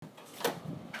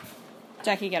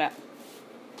Jackie, get up.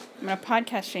 I'm going to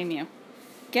podcast shame you.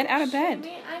 Get out of bed.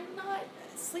 I'm not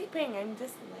sleeping. I'm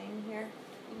just laying here.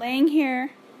 Laying here.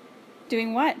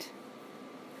 Doing what?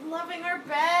 Loving our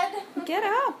bed. Get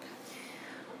up.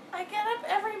 I get up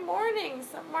every morning.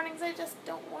 Some mornings I just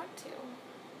don't want to.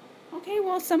 Okay,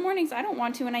 well, some mornings I don't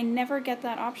want to, and I never get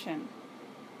that option.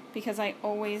 Because I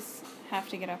always have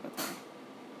to get up with her.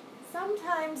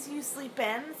 Sometimes you sleep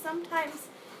in. Sometimes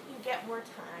you get more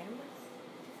time.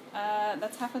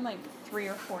 That's happened like 3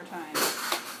 or 4 times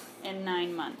in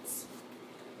 9 months.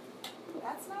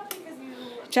 That's not because you...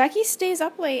 Jackie stays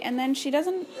up late, and then she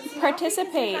doesn't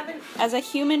participate as a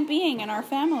human being in our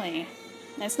family.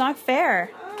 It's not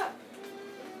fair.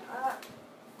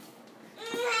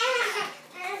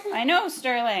 I know,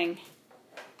 Sterling.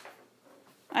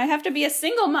 I have to be a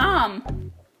single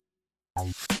mom.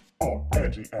 Oh,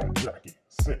 Angie and Jackie,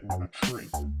 sitting in a tree.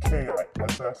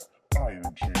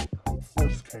 K-I-S-S-I-N-G.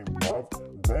 First came love,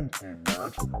 then came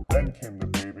marriage, then came the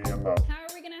baby and the... How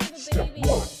are we going to have a Step baby?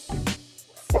 1,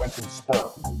 find some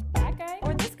sperm. That guy?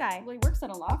 Or this guy? Well, he works at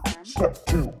a law firm. Step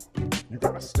 2, you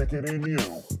gotta stick it in you.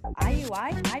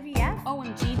 IUI? IVF?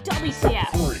 OMG,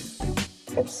 WTF.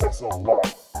 3, obsess a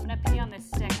lot. I'm going to pee on this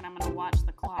stick, and I'm going to watch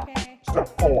the clock. Okay. Step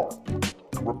 4,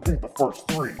 repeat the first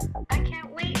 3. I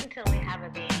can't wait until we have a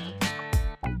baby.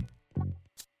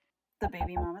 The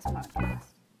Baby Mamas Podcast.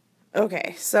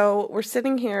 Okay, so we're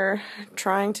sitting here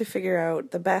trying to figure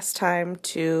out the best time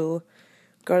to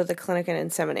go to the clinic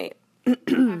and inseminate.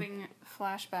 Having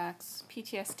flashbacks,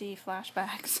 PTSD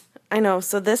flashbacks. I know,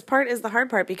 so this part is the hard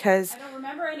part because... I don't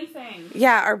remember anything.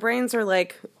 Yeah, our brains are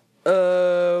like,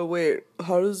 wait,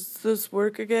 how does this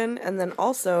work again? And then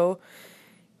also,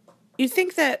 you'd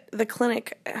think that the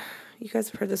clinic, you guys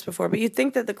have heard this before, but you'd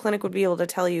think that the clinic would be able to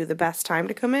tell you the best time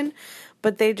to come in,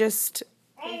 but they just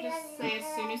say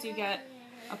as soon as you get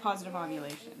a positive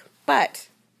ovulation. But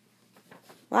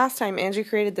last time Angie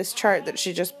created this chart that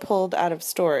she just pulled out of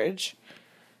storage,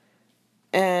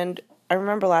 and I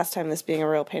remember last time this being a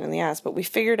real pain in the ass, but we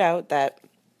figured out that,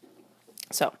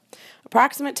 so,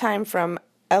 approximate time from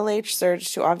LH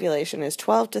surge to ovulation is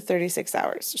 12 to 36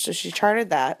 hours. So she charted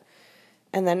that,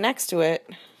 and then next to it,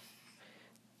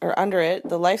 or under it,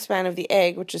 the lifespan of the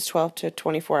egg, which is 12 to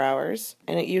 24 hours,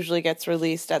 and it usually gets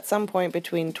released at some point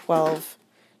between 12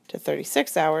 to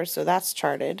 36 hours, so that's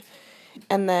charted.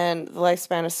 And then the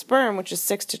lifespan of sperm, which is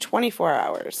 6 to 24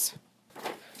 hours.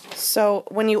 So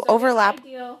when you overlap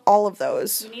all of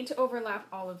those... You need to overlap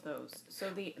all of those.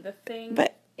 So the thing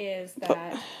is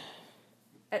that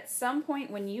at some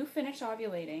point when you finish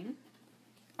ovulating,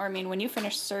 when you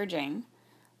finish surging,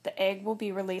 the egg will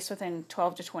be released within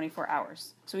 12 to 24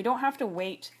 hours. So we don't have to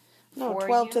wait No,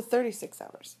 12 to 36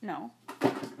 hours. No.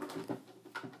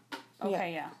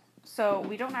 Okay, yeah. So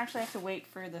we don't actually have to wait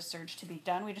for the surge to be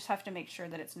done. We just have to make sure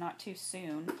that it's not too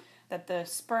soon, that the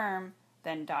sperm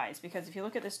then dies. Because if you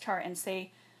look at this chart and say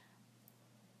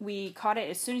we caught it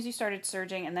as soon as you started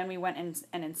surging and then we went and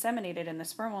inseminated and the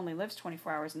sperm only lives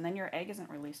 24 hours and then your egg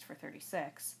isn't released for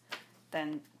 36,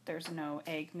 then there's no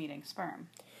egg meeting sperm.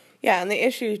 Yeah, and the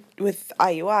issue with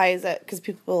IUI is that, because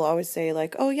people always say,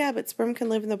 like, oh, yeah, but sperm can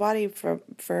live in the body for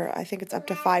I think it's up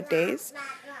to 5 days.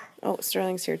 Oh,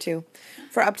 Sterling's here, too.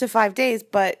 For up to 5 days,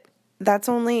 but that's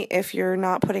only if you're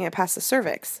not putting it past the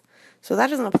cervix. So that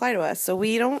doesn't apply to us. So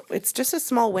it's just a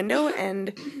small window,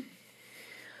 and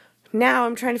now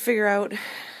I'm trying to figure out,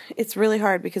 it's really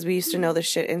hard because we used to know this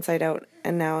shit inside out,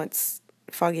 and now it's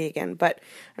foggy again. But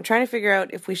I'm trying to figure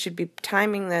out if we should be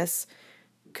timing this,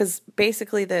 because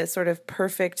basically the sort of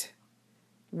perfect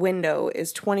window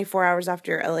is 24 hours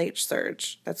after your LH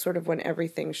surge. That's sort of when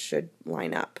everything should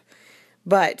line up.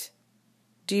 But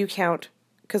do you count?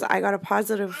 Because I got a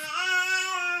positive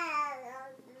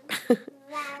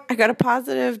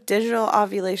digital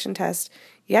ovulation test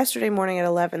yesterday morning at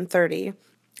 11:30,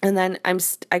 and then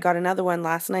I got another one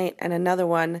last night and another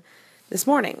one this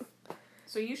morning.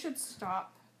 So you should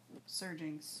stop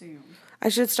surging soon. I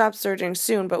should stop surging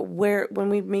soon, but when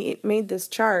we made this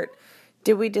chart,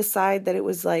 did we decide that it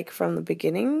was like from the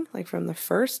beginning, like from the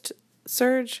first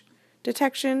surge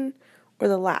detection, or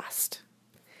the last?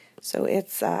 So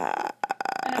it's I'm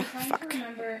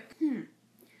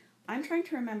trying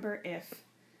to remember if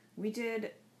we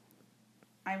did.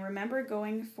 I remember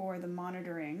going for the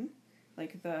monitoring,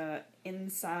 like the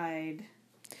inside.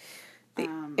 The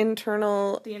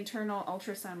internal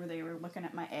ultrasound where they were looking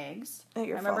at my eggs. I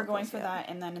remember going for that,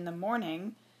 and then in the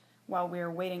morning, while we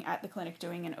were waiting at the clinic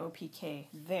doing an OPK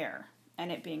there, and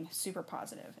it being super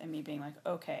positive, and me being like,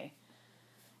 okay.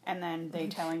 And then they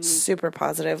telling me... Super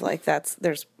positive, like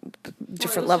there's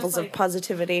different levels of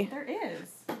positivity. There is,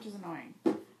 which is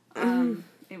annoying.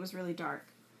 It was really dark.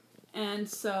 And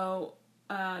so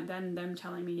then them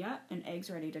telling me, yeah, an egg's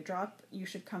ready to drop. You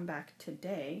should come back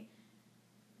today.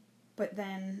 But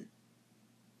then,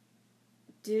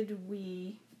 did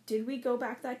we go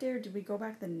back that day or did we go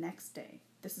back the next day?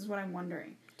 This is what I'm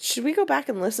wondering. Should we go back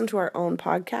and listen to our own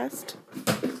podcast?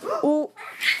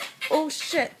 Oh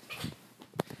shit.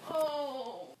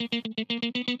 Oh.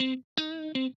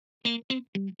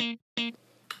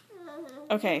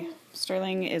 Okay,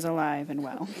 Sterling is alive and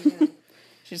well.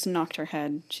 She just knocked her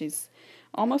head. She's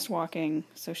almost walking,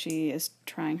 so she is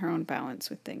trying her own balance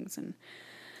with things,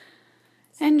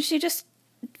 and she just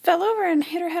fell over and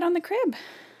hit her head on the crib.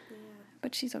 Yeah.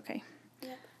 But she's okay.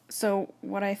 Yep. So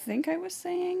what I think I was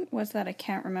saying was that I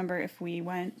can't remember if we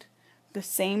went the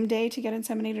same day to get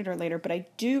inseminated or later, but I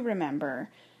do remember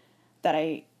that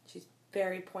She's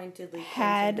very pointedly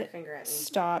had pointing her finger at me.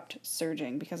 Stopped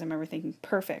surging because I remember thinking,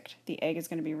 perfect, the egg is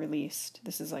going to be released.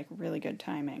 This is like really good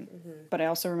timing. Mm-hmm. But I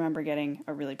also remember getting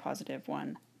a really positive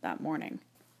one that morning.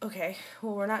 Okay,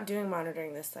 well, we're not doing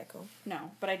monitoring this cycle.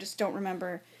 No, but I just don't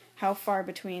remember how far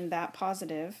between that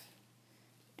positive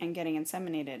and getting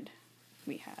inseminated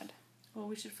we had. Well,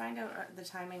 we should find out the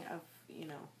timing of,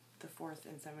 the fourth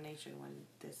insemination when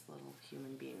this little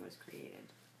human being was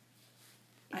created.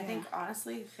 Yeah. I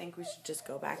honestly think we should just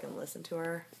go back and listen to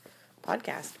our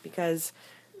podcast because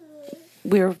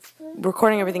we're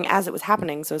recording everything as it was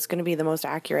happening, so it's going to be the most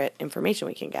accurate information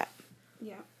we can get.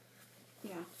 Yeah.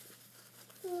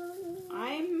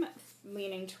 I'm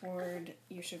leaning toward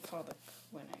you should call the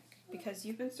clinic because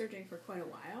you've been surging for quite a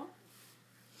while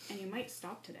and you might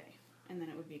stop today and then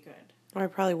it would be good. Or I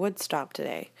probably would stop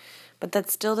today. But that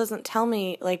still doesn't tell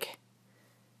me,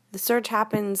 the surge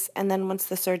happens, and then once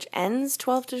the surge ends,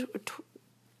 12 to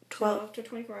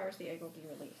 24 hours, the egg will be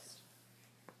released.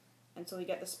 And so we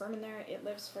get the sperm in there. It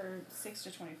lives for 6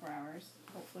 to 24 hours,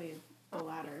 hopefully the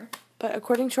latter. But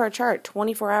according to our chart,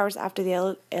 24 hours after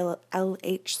the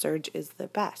LH surge is the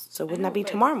best. So wouldn't that be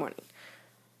tomorrow morning?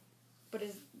 But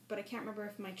I can't remember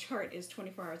if my chart is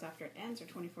 24 hours after it ends or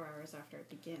 24 hours after it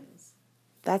begins.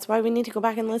 That's why we need to go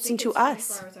back and listen to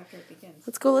us. 24 hours after it begins.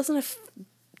 Let's go listen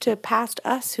to past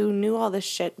us who knew all this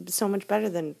shit so much better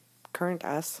than current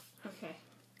us.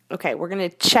 Okay, we're going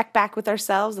to check back with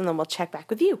ourselves and then we'll check back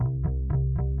with you.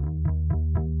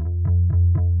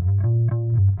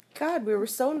 God, we were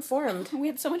so informed. We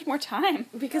had so much more time.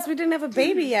 Because we didn't have a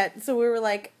baby yet, so we were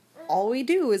like, all we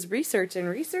do is research and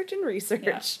research and research.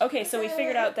 Yeah. Okay, so we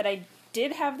figured out that I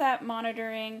did have that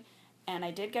monitoring, and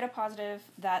I did get a positive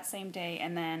that same day,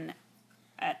 and then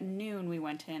at noon we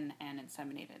went in and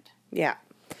inseminated. Yeah.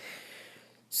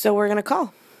 So we're going to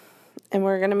call, and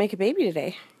we're going to make a baby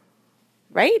today.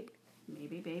 Right?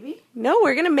 Maybe baby? No,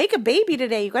 we're going to make a baby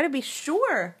today. You got to be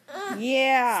sure.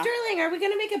 Yeah. Sterling, are we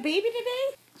going to make a baby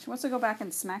today? She wants to go back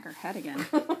and smack her head again.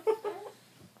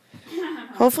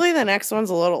 Hopefully the next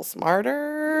one's a little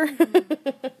smarter.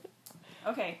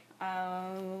 Okay.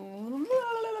 All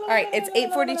right, it's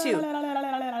 8:42.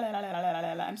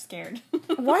 I'm scared.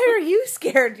 Why are you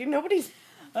scared? Nobody's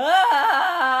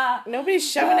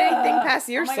shoving anything past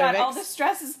your cervix. God, all the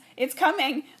stress is, it's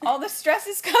coming. All the stress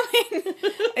is coming.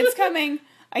 It's coming.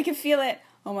 I can feel it.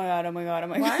 Oh my God.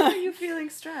 Why are you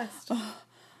feeling stressed?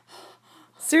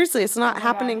 Seriously, it's not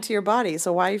happening to your body,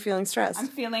 so why are you feeling stressed? I'm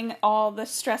feeling all the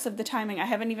stress of the timing. I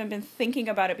haven't even been thinking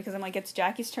about it because I'm like, it's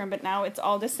Jackie's turn, but now it's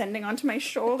all descending onto my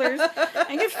shoulders.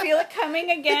 I can feel it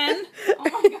coming again. Oh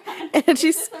my God. And is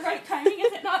this the right timing?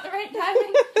 Is it not the right timing?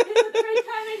 Is it the right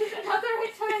timing? Is it not the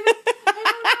right timing? I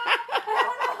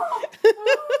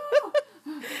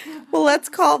don't know. Well, let's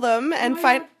call them and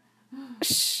find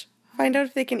out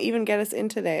if they can even get us in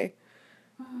today.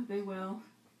 They will.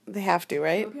 They have to,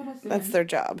 right? That's their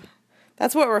job.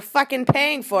 That's what we're fucking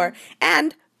paying for.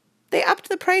 And they upped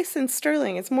the price in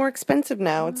sterling. It's more expensive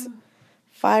now. It's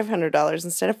 $500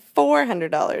 instead of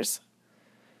 $400.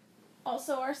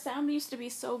 Also, our sound used to be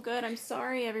so good. I'm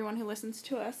sorry, everyone who listens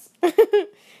to us.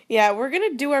 Yeah, we're going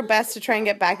to do our best to try and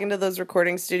get back into those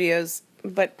recording studios.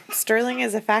 But sterling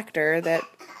is a factor that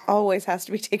always has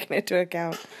to be taken into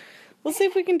account. We'll see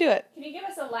if we can do it. Can you give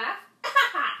us a laugh?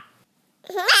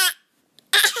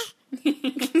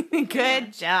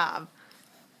 Good job.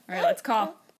 All right, let's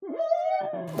call. Hey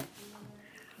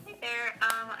there.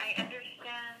 I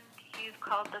understand you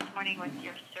called this morning with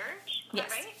your surge. Is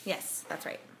that right? Yes, that's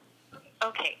right.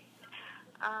 Okay.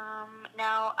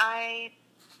 Now I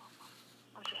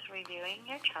was just reviewing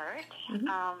your chart.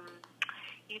 Mm-hmm.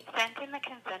 You sent in the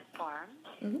consent forms,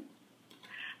 Mm-hmm.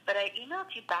 but I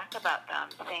emailed you back about them,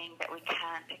 saying that we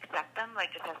can't accept them,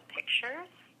 like just as pictures.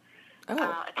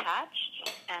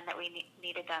 Attached, and that we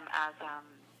needed them as,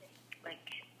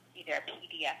 either a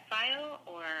PDF file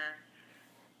or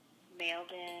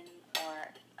mailed in, or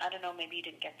I don't know, maybe you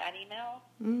didn't get that email?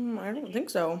 I don't think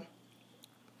so.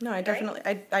 No, I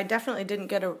definitely didn't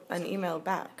get an email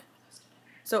back.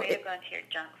 So It may have gone to your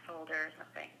junk folder or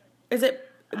something. Is it?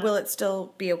 Will it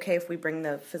still be okay if we bring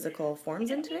the physical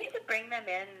forms in today? You need to bring them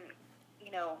in,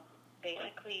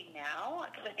 basically now,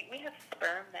 because I think we have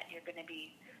sperm that you're going to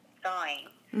be thawing,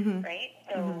 right?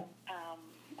 So I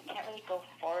can't really go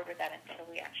forward with that until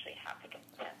we actually have the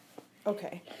consent.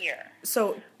 Okay. Here.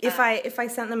 So if I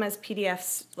sent them as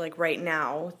PDFs like right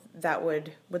now,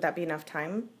 would that be enough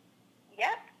time?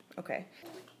 Yep. Okay.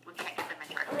 We can't get them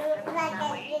into our system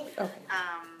that way. Okay.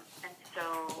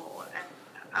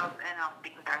 And I'll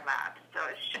speak with our lab. So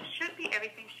it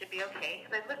everything should be okay.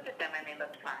 Because I looked at them and they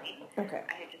looked fine. Okay.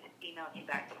 I had just emailed you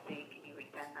back to say, can you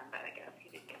resend them? But I guess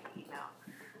you didn't get the email.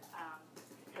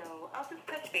 So I'll just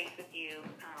touch base with you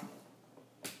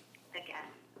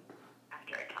again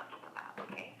after I talk to the lab,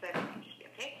 okay? So everything should be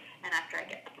okay. And after I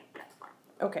get the consent form.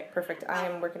 Okay, perfect. I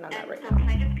am working on that right now. Can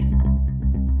I just...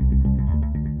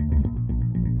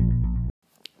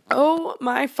 Oh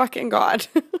my fucking God.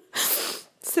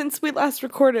 Since we last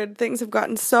recorded, things have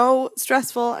gotten so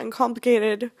stressful and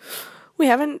complicated. We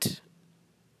haven't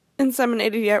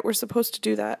inseminated yet. We're supposed to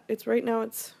do that. It's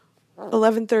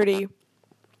 11:30.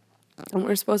 And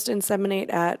we're supposed to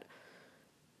inseminate at...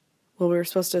 Well, we were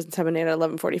supposed to inseminate at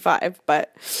 11:45,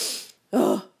 but...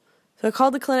 So I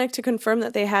called the clinic to confirm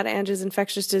that they had Angie's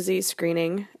infectious disease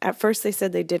screening. At first they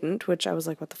said they didn't, which I was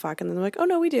like, what the fuck? And then they're like, oh,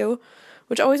 no, we do.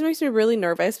 Which always makes me really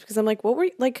nervous because I'm like,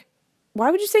 why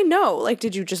would you say no? Like,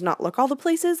 did you just not look all the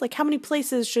places? Like, how many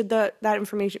places should that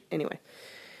information... Anyway,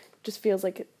 just feels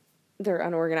like they're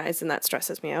unorganized and that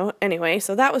stresses me out. Anyway,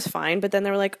 so that was fine. But then they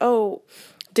were like, oh,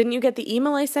 didn't you get the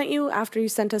email I sent you after you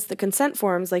sent us the consent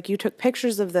forms? Like, you took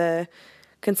pictures of the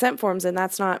consent forms and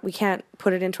we can't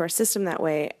put it into our system that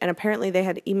way. And apparently they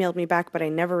had emailed me back, but I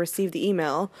never received the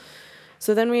email.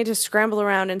 So then we had to scramble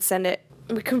around and send it.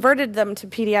 We converted them to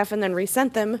PDF and then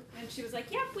resent them. And she was like,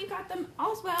 yep, we got them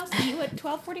all's well. See you at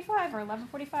 12:45 or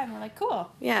 11:45. And we're like,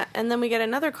 cool. Yeah, and then we get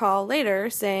another call later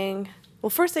saying, well,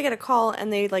 first I get a call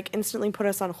and they like instantly put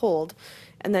us on hold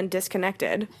and then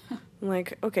disconnected. I'm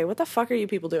like, okay, what the fuck are you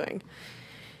people doing?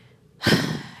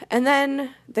 And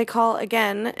then they call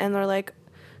again and they're like,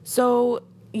 so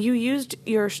you used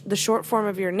the short form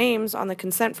of your names on the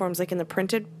consent forms, like in the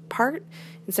printed part.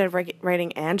 Instead of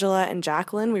writing Angela and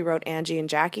Jacqueline, we wrote Angie and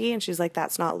Jackie. And she's like,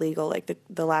 that's not legal. Like,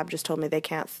 the lab just told me they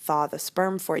can't thaw the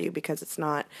sperm for you because it's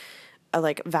not a,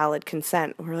 like, valid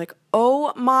consent. And we're like,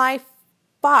 oh, my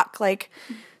fuck. Like,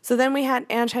 so then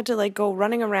Ange had to, like, go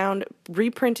running around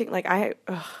reprinting. Like,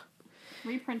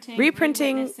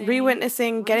 reprinting,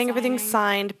 re-witnessing, getting everything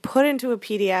signed, put into a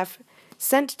PDF,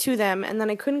 sent to them. And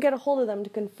then I couldn't get a hold of them to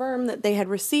confirm that they had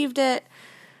received it.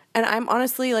 And I'm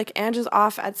honestly, like, Ange is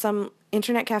off at some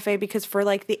internet cafe because for,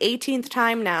 like, the 18th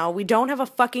time now, we don't have a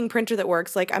fucking printer that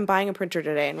works. Like, I'm buying a printer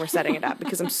today and we're setting it up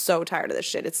because I'm so tired of this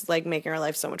shit. It's, like, making our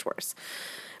life so much worse.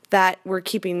 That we're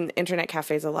keeping internet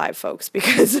cafes alive, folks,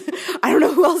 because I don't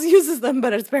know who else uses them,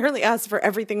 but it's apparently us for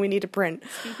everything we need to print.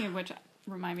 Speaking of which,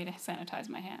 remind me to sanitize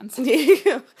my hands.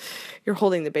 You're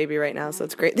holding the baby right now, so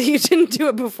it's great that you didn't do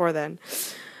it before then.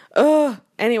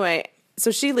 Anyway... So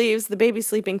she leaves, the baby's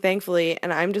sleeping, thankfully,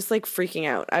 and I'm just, like, freaking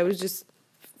out. I was just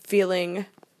I'm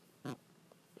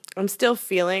still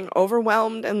feeling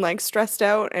overwhelmed and, like, stressed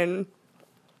out, and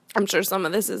I'm sure some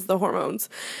of this is the hormones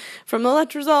from the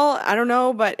letrozole. I don't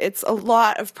know, but it's a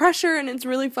lot of pressure, and it's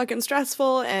really fucking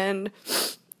stressful, and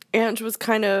Ange was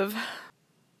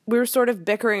we were sort of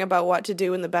bickering about what to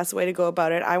do and the best way to go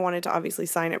about it. I wanted to obviously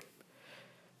sign it.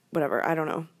 Whatever, I don't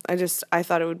know. I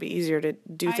thought it would be easier to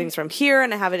do things from here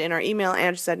and have it in our email.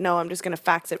 Ange said, no, I'm just going to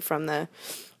fax it from anyway,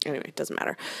 it doesn't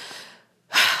matter.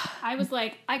 I was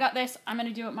like, I got this. I'm going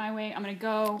to do it my way. I'm going to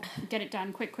go get it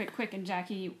done quick. And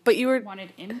Jackie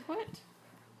wanted input?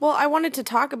 Well, I wanted to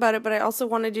talk about it, but I also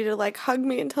wanted you to, like, hug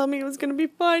me and tell me it was going to be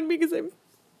fine because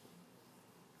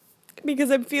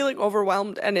I'm feeling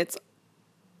overwhelmed and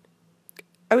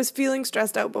I was feeling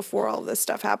stressed out before all of this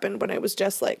stuff happened when I was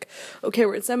just like, okay,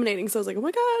 we're inseminating. So I was like, oh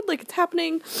my God, like it's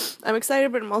happening. I'm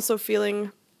excited, but I'm also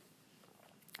feeling,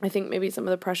 I think maybe some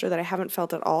of the pressure that I haven't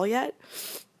felt at all yet.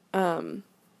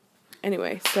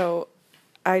 Anyway, so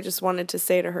I just wanted to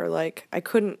say to her, like, I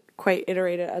couldn't quite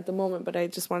iterate it at the moment, but I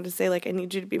just wanted to say, like, I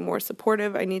need you to be more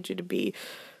supportive. I need you to be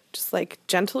just, like,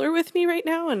 gentler with me right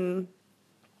now. And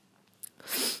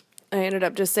I ended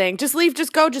up just saying, just leave,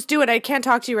 just go, just do it. I can't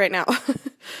talk to you right now.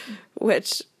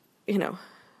 Which,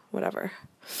 whatever.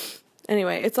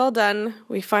 Anyway, it's all done.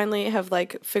 We finally have,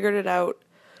 like, figured it out.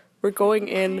 We're going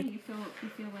in. You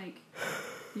feel like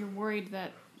you're worried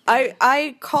that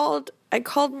I called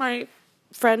my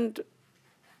friend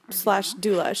slash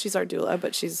doula. She's our doula,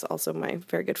 but she's also my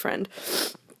very good friend.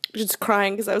 Just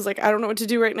crying because I was like, I don't know what to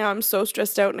do right now. I'm so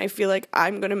stressed out, and I feel like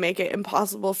I'm going to make it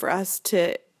impossible for us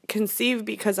to conceive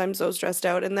because I'm so stressed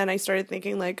out. And then I started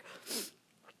thinking, like,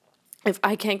 if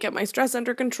I can't get my stress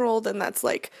under control, then that's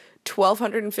like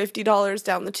 $1,250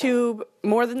 down the tube,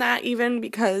 more than that even,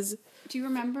 because do you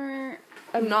remember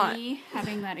I'm not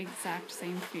having that exact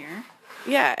same fear?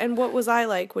 Yeah, and what was I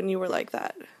like when you were like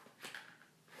that?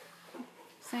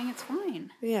 Saying it's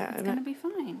fine. Yeah, it's gonna be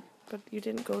fine. But you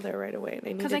didn't go there right away, and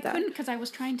I needed that. Because I couldn't, because I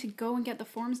was trying to go and get the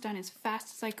forms done as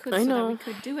fast as I could I so know. that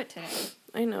we could do it today.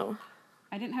 I know.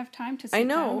 I didn't have time to sit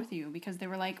down with you because they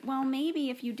were like, well, maybe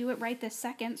if you do it right this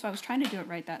second. So I was trying to do it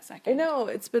right that second. I know.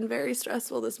 It's been very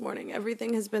stressful this morning.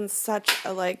 Everything has been such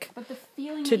a, like, but the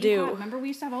feeling to that you do. had, remember we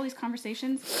used to have all these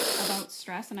conversations about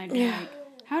stress, and I'd be like,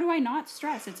 how do I not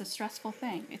stress? It's a stressful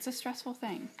thing. It's a stressful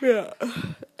thing. Yeah.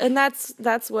 And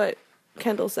that's what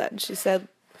Kendall said. She said,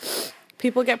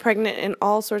 people get pregnant in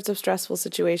all sorts of stressful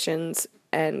situations,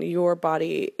 and your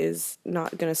body is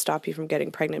not going to stop you from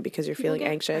getting pregnant because you're feeling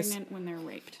anxious. Pregnant when they're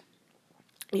raped.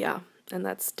 Yeah, and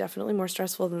that's definitely more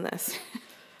stressful than this.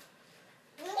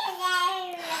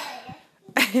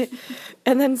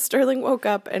 And then Sterling woke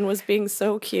up and was being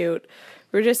so cute.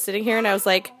 We were just sitting here, and I was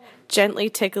like gently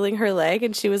tickling her leg,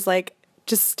 and she was like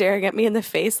just staring at me in the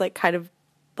face, like kind of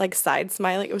like side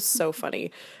smiling. It was so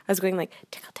funny. I was going like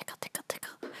tickle, tickle, tickle,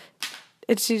 tickle.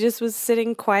 And she just was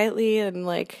sitting quietly and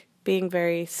like being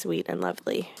very sweet and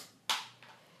lovely.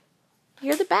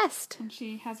 You're the best. And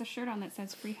she has a shirt on that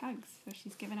says free hugs. So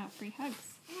she's giving out free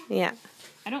hugs. Yeah.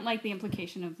 I don't like the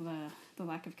implication of the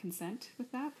lack of consent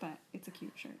with that, but it's a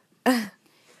cute shirt.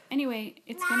 Anyway,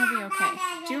 it's going to be okay.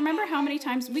 Do you remember how many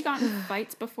times we got in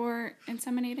fights before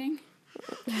inseminating?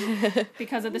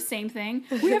 Because of the same thing.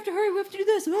 We have to hurry, we have to do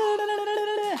this.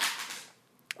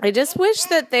 I just wish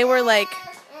that they were like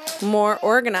more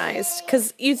organized,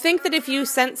 because you think that if you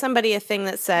sent somebody a thing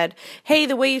that said, hey,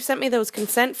 the way you sent me those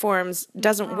consent forms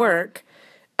doesn't work,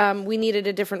 we needed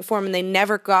a different form, and they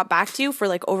never got back to you for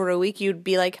like over a week, you'd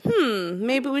be like,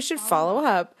 maybe we should follow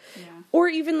up. Yeah. Or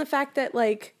even the fact that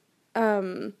like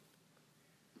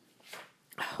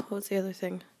what's the other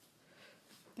thing?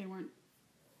 They weren't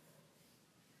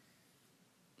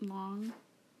long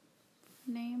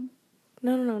name?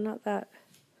 No, not that.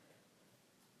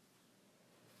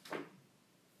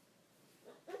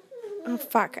 Oh,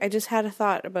 fuck. I just had a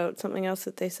thought about something else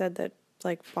that they said that,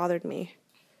 like, bothered me.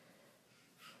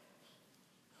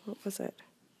 What was it?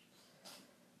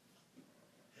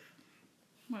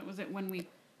 What was it when we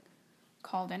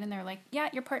called in and they're like, yeah,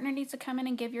 your partner needs to come in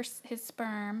and give his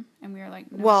sperm. And we were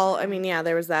like, no. Well, I mean, yeah,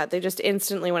 there was that. They just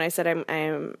instantly, when I said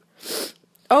I'm...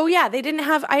 Oh, yeah, they didn't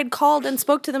have... I had called and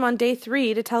spoke to them on day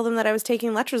 3 to tell them that I was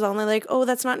taking letrozole, and they're like, oh,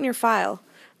 that's not in your file.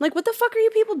 I'm like, what the fuck are you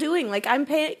people doing? Like, I'm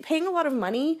paying a lot of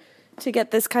money to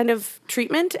get this kind of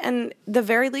treatment, and the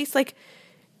very least, like,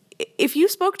 if you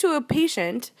spoke to a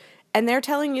patient and they're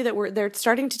telling you that they're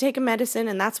starting to take a medicine,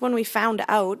 and that's when we found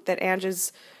out that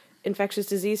Ange's infectious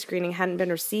disease screening hadn't been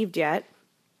received yet,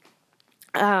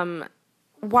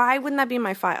 why wouldn't that be in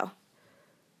my file?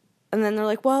 And then they're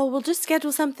like, well, we'll just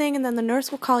schedule something, and then the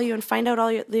nurse will call you and find out all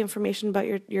the information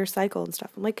about your cycle and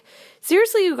stuff. I'm like,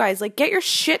 seriously, you guys, like, get your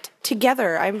shit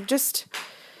together. I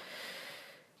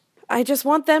just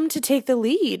want them to take the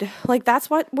lead. Like, that's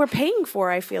what we're paying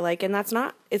for, I feel like, and it's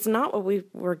not what we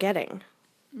were getting.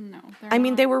 No. I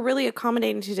mean, they were really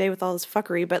accommodating today with all this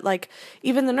fuckery, but, like,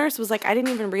 even the nurse was like, I didn't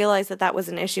even realize that was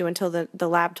an issue until the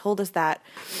lab told us that.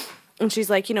 And she's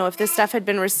like, if this stuff had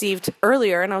been received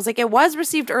earlier, and I was like, it was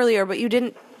received earlier, but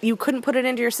you couldn't put it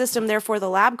into your system, therefore the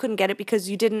lab couldn't get it because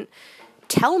you didn't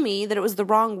tell me that it was the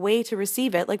wrong way to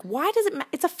receive it. Like, why does it matter?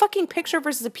 It's a fucking picture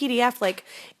versus a PDF. Like,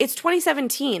 it's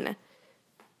 2017.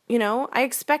 I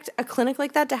expect a clinic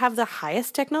like that to have the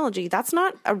highest technology. That's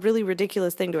not a really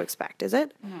ridiculous thing to expect, is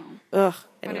it? No. Ugh.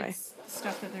 Anyway. But it's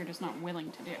stuff that they're just not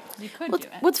willing to do. You could do it.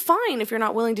 What's fine if you're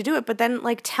not willing to do it, but then,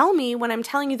 like, tell me when I'm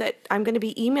telling you that I'm going to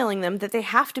be emailing them that they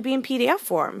have to be in PDF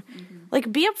form. Mm-hmm.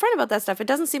 Like, be upfront about that stuff. It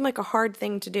doesn't seem like a hard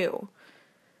thing to do.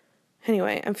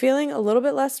 Anyway, I'm feeling a little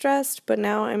bit less stressed, but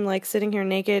now I'm, like, sitting here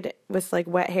naked with, like,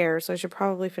 wet hair, so I should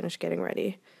probably finish getting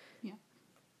ready. Yeah.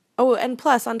 Oh, and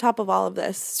plus, on top of all of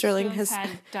this, Sterling has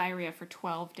had diarrhea for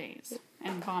 12 days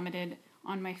and vomited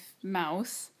on my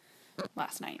mouth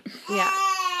last night. Yeah.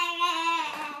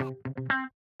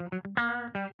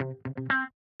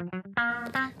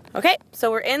 Okay,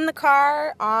 so we're in the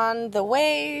car on the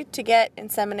way to get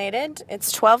inseminated.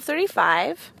 It's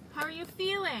 12:35. How are you feeling?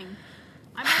 feeling?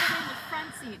 I'm all the way in the front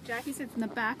seat. Jackie sits in the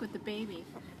back with the baby.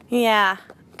 Yeah,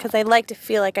 because I like to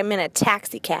feel like I'm in a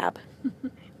taxi cab.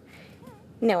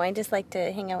 No, I just like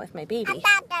to hang out with my baby.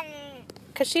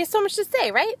 Because she has so much to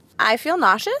say, right? I feel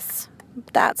nauseous.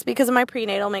 That's because of my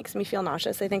prenatal makes me feel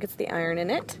nauseous. I think it's the iron in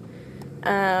it.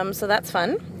 So that's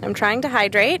fun. I'm trying to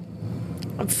hydrate.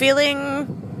 I'm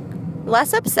feeling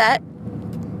less upset.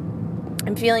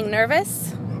 I'm feeling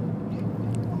nervous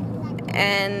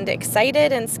and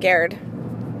excited and scared.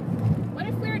 What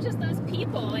if we were just those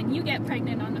people and you get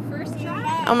pregnant on the first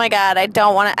try? Oh my God, I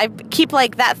don't want to. I keep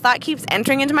like, that thought keeps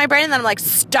entering into my brain and then I'm like,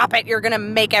 stop it. You're going to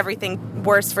make everything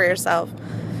worse for yourself.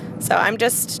 So I'm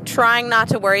just trying not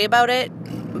to worry about it,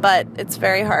 but it's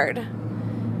very hard.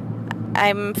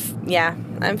 I'm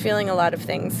feeling a lot of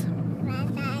things.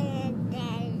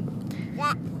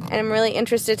 And I'm really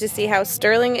interested to see how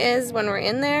Sterling is when we're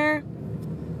in there.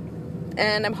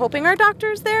 And I'm hoping our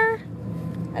doctor's there.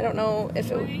 I don't know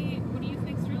if it... What do you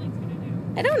think Sterling's going to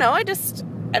do? I don't know. I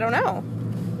don't know.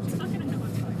 He's not going to know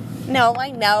what's going on. No,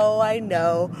 I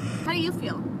know. How do you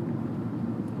feel?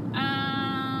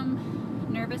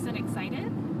 Nervous and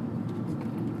excited.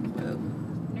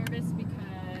 Nervous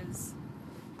because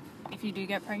if you do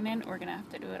get pregnant, we're going to have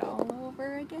to do it all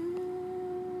over again.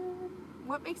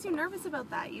 What makes you nervous about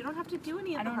that? You don't have to do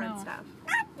any of the hard stuff.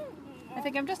 I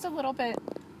think I'm just a little bit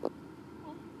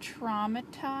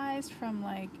traumatized from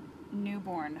like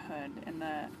newbornhood and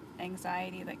the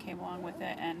anxiety that came along with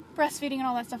it and breastfeeding and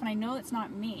all that stuff, and I know it's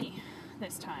not me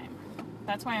this time.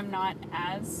 That's why I'm not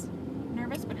as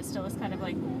nervous, but it still is kind of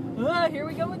like, here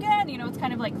we go again. You know, it's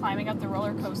kind of like climbing up the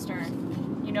roller coaster.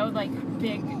 You know, like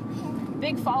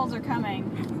big falls are coming,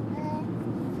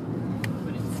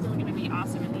 but it's still going to be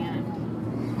awesome in the end.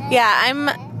 Yeah,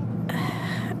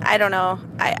 I don't know.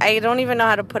 I don't even know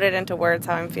how to put it into words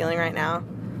how I'm feeling right now.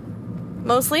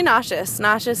 Mostly nauseous.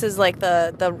 Nauseous is like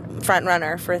the front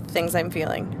runner for things I'm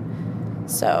feeling.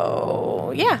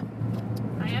 So, yeah.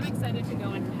 I am excited to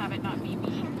go and have it not be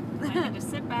me. I can just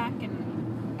sit back and...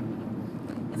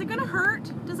 Is it going to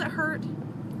hurt? Does it hurt?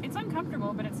 It's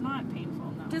uncomfortable, but it's not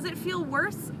painful, no. Does it feel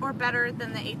worse or better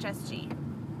than the HSG?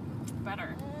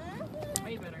 Better.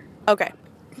 Way better. Okay.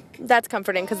 That's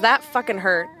comforting because that fucking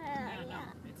hurt. Yeah, no.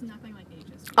 It's nothing like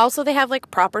ages. Also, they have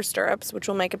like proper stirrups, which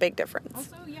will make a big difference.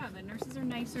 Also, yeah, the nurses are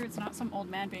nicer. It's not some old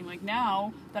man being like,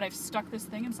 now that I've stuck this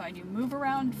thing inside you, move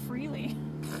around freely.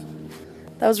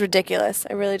 That was ridiculous.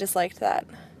 I really disliked that.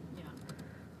 Yeah.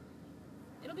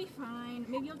 It'll be fine.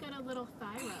 Maybe you'll get a little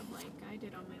thigh rub like I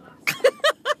did on my last one.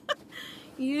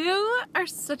 You are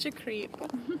such a creep. It's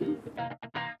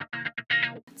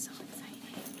so exciting.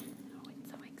 Oh, it's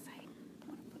so exciting. I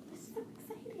want to put this. So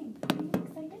exciting. Are you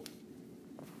excited?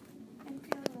 I'm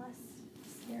feeling less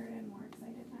scared and more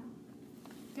excited now.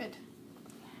 Good.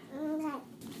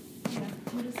 Yeah,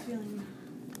 I'm just feeling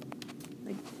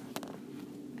like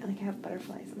I have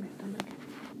butterflies in my stomach.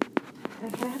 Can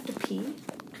I have to pee?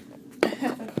 Is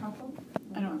that a problem?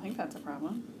 I don't think that's a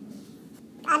problem.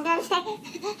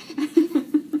 This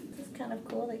is kind of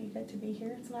cool that you get to be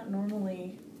here. It's not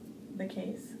normally the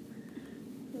case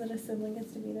that a sibling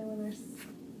gets to be there when their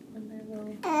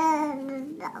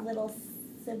little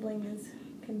sibling is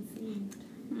conceived.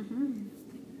 Mm-hmm.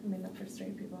 I mean, not for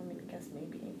straight people. I mean, I guess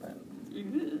maybe, but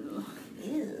Ew.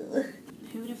 ew.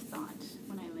 Who would have thought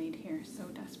when I laid here so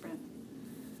desperate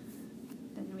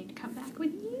that we'd come back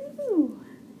with you?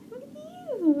 With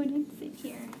you. And I'd sit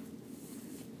here.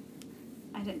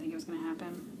 I didn't think it was going to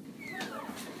happen.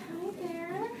 Hi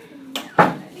there.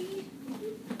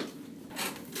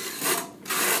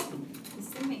 This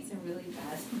thing makes a really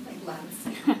bad, like, loud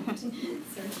sound.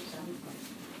 Sort of sounds like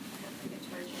a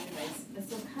torture device. But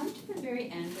so come to the very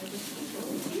end of the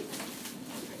table.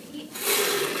 Great.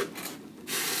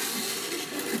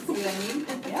 See what I mean?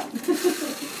 Yep.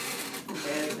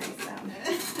 Very nice sound.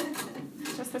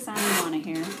 Just the sound you want to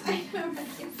hear.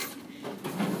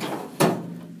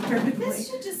 This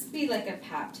should just be like a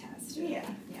pap test. Right? Yeah.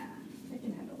 Yeah. I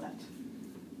can handle that.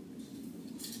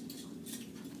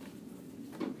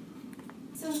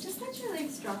 So just let your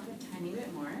legs drop a tiny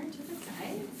bit more to the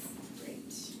sides.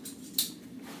 Great.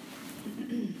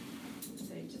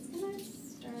 So you're just going to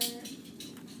start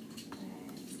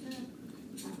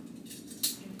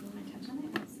touch on the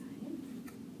outside.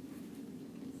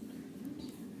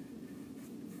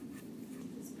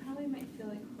 This probably might feel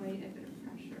like quite a bit of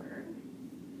pressure,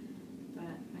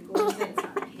 but my goal is that it's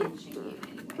not pinching you in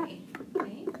any way.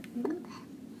 Okay?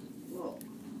 Whoa.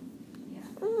 Yeah.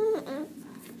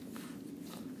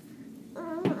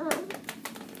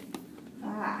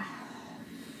 Ah.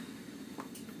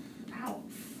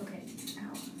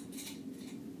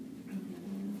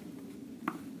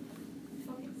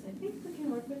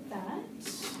 with that.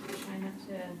 Try not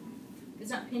to.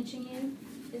 It's not pinching you,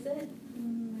 is it? I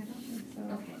don't think so.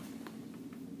 Okay.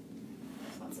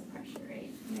 There's lots of pressure,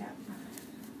 right? Yeah.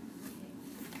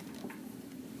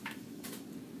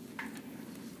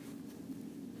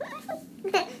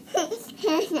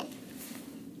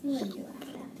 What do you laugh at?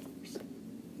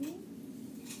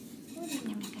 What do you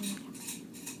want to do?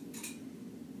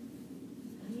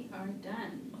 We are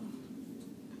done.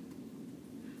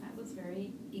 That was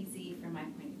very easy from my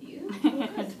point of view.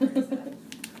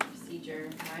 Procedure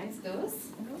wise goes.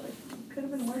 Could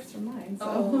have been worse for mine. So.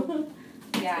 Oh,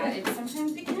 yeah. It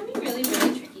sometimes it can be really,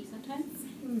 really tricky sometimes.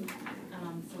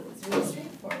 So it's really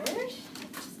straightforward, which is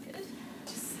good.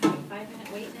 Just have a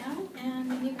 5-minute wait now, and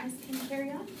then you guys can carry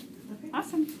on. Okay.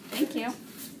 Awesome. Thank you.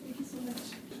 Thank you so much.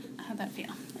 How'd that feel?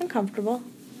 Uncomfortable,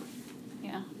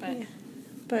 Yeah, but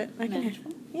but I can.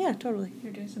 manageable. Yeah, totally.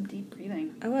 You're doing some deep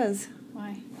breathing. I was.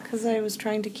 Why? Because I was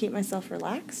trying to keep myself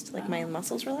relaxed, like my Oh.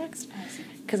 muscles relaxed. I see.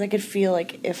 Because I could feel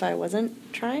like if I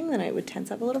wasn't trying, then I would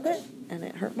tense up a little bit, and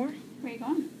it hurt more. Where are you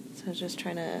going? So I was just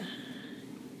trying to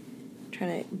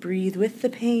breathe with the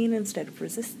pain instead of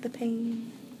resist the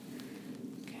pain.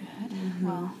 Good. Mm-hmm.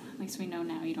 Well, at least we know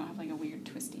now you don't have like a weird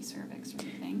twisty cervix or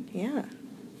anything. Yeah.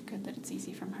 Good that it's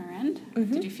easy from her end.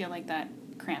 Mhm. Did you feel like that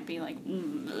crampy, like,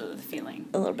 feeling?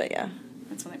 A little bit, yeah.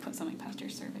 That's when they put something past your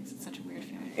cervix. It's such a weird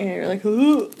feeling. And you're like,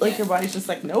 ooh, like your body's just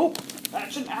like, nope.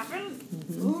 That shouldn't happen.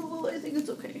 Mm-hmm. Ooh, I think it's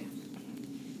okay.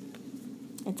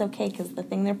 It's okay because the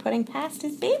thing they're putting past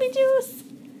is baby juice.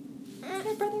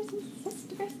 Hi, brothers and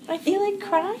sisters. I feel like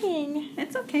crying.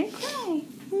 It's okay. Cry.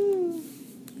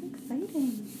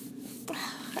 Exciting.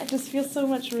 I just feel so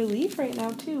much relief right now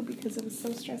too because I was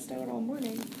so stressed out all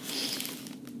morning.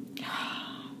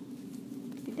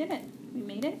 We did it. We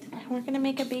made it. We're gonna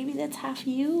make a baby that's half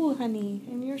you, honey,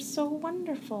 and you're so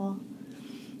wonderful.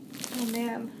 Oh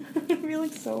man, I'm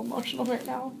feeling so emotional right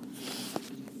now.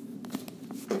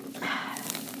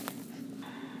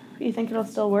 You think it'll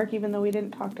still work even though we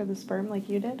didn't talk to the sperm like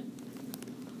you did?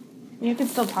 You can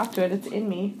still talk to it. It's in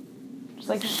me. Just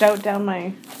like shout down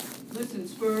my. Listen,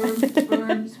 sperm,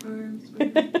 sperm, sperm,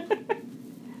 sperm.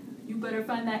 You better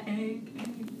find that egg.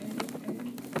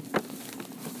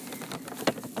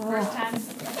 First time's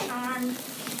the charm.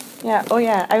 Yeah. Oh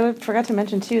yeah. I forgot to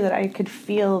mention too that I could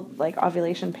feel like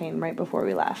ovulation pain right before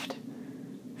we left.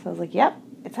 So I was like, "Yep,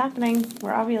 it's happening.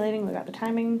 We're ovulating. We got the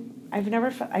timing."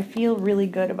 I feel really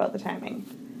good about the timing.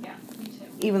 Yeah, me too.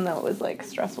 Even though it was like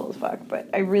stressful as fuck, but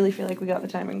I really feel like we got the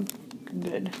timing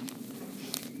good.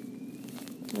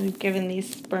 We've given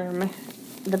these sperm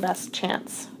the best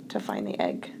chance to find the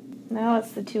egg. Now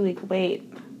it's the 2-week wait.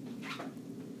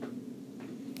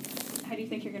 How do you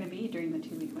think you're going to be during the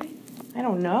 2-week wait? I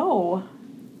don't know.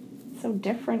 It's so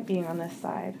different being on this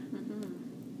side.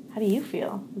 Mm-hmm. How do you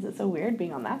feel? Is it so weird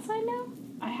being on that side now?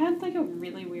 I had like a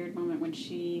really weird moment when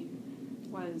she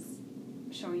was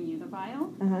showing you the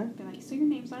vial. Uh-huh. Be like, so your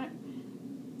name's on it?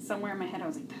 Somewhere in my head I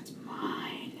was like, that's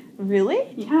mine.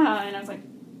 Really? Yeah, and I was like,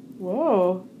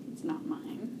 Whoa. it's not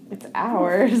mine. It's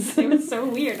ours. It was so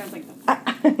weird. I was like,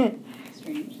 that's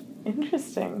strange.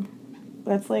 Interesting.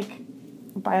 That's like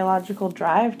biological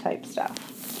drive type stuff.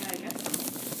 Yeah, I guess so.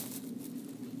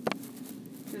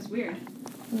 It was weird.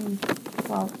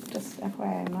 Well, just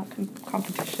FYI, I'm not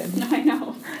competition. No, I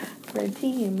know. We're a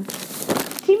team.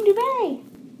 Team Dubai!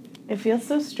 It feels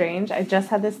so strange. I just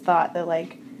had this thought that,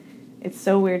 like, it's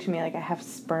so weird to me, like, I have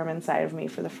sperm inside of me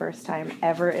for the first time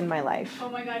ever in my life. Oh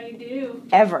my god, you do.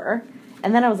 Ever.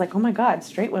 And then I was like, oh my god,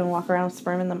 straight women walk around with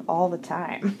sperm in them all the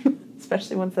time.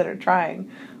 Especially ones that are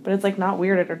trying. But it's, like, not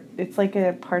weird. It's, like,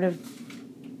 a part of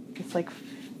this, like,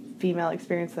 female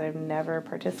experience that I've never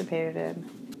participated in.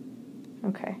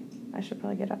 Okay. I should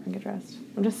probably get up and get dressed.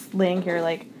 I'm just laying here,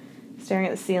 like, staring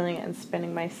at the ceiling and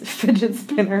spinning my fidget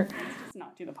spinner. Let's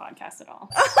not do the podcast at all.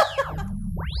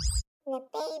 The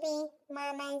Baby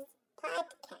Mama's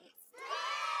Podcast.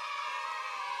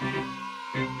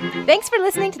 Thanks for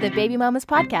listening to the Baby Mamas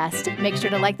podcast. Make sure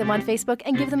to like them on Facebook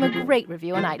and give them a great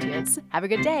review on iTunes. Have a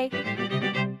good day.